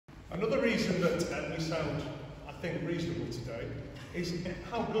Another reason that we sound, I think, reasonable today is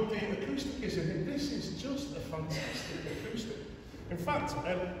how good the acoustic is. And this is just a fantastic acoustic. In fact,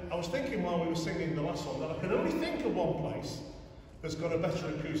 I was thinking while we were singing the last one that I can only think of one place that's got a better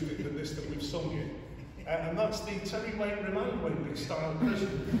acoustic than this that we've sung in. And that's the Terry Waite Remand Wing style prison.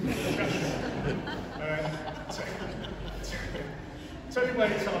 Terry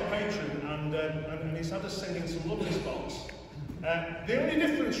Waite's our patron, and he's had us singing some lovely spots. The only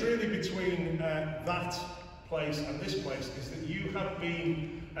difference really between that place and this place is that you have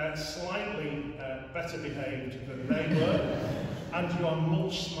been slightly better behaved than they were, and you are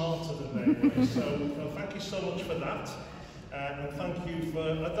much smarter than they were. So thank you so much for that. And thank you for...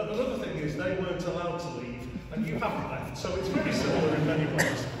 another thing is, they weren't allowed to leave, and you haven't left, so it's very similar in many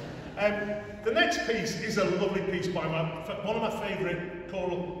ways. The next piece is a lovely piece by one of my favourite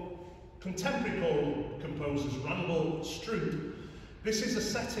contemporary choral composers, Randall Stroop. This is a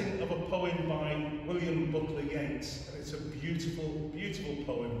setting of a poem by William Butler Yeats, and it's a beautiful, beautiful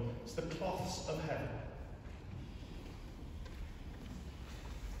poem. It's The Cloths of Heaven.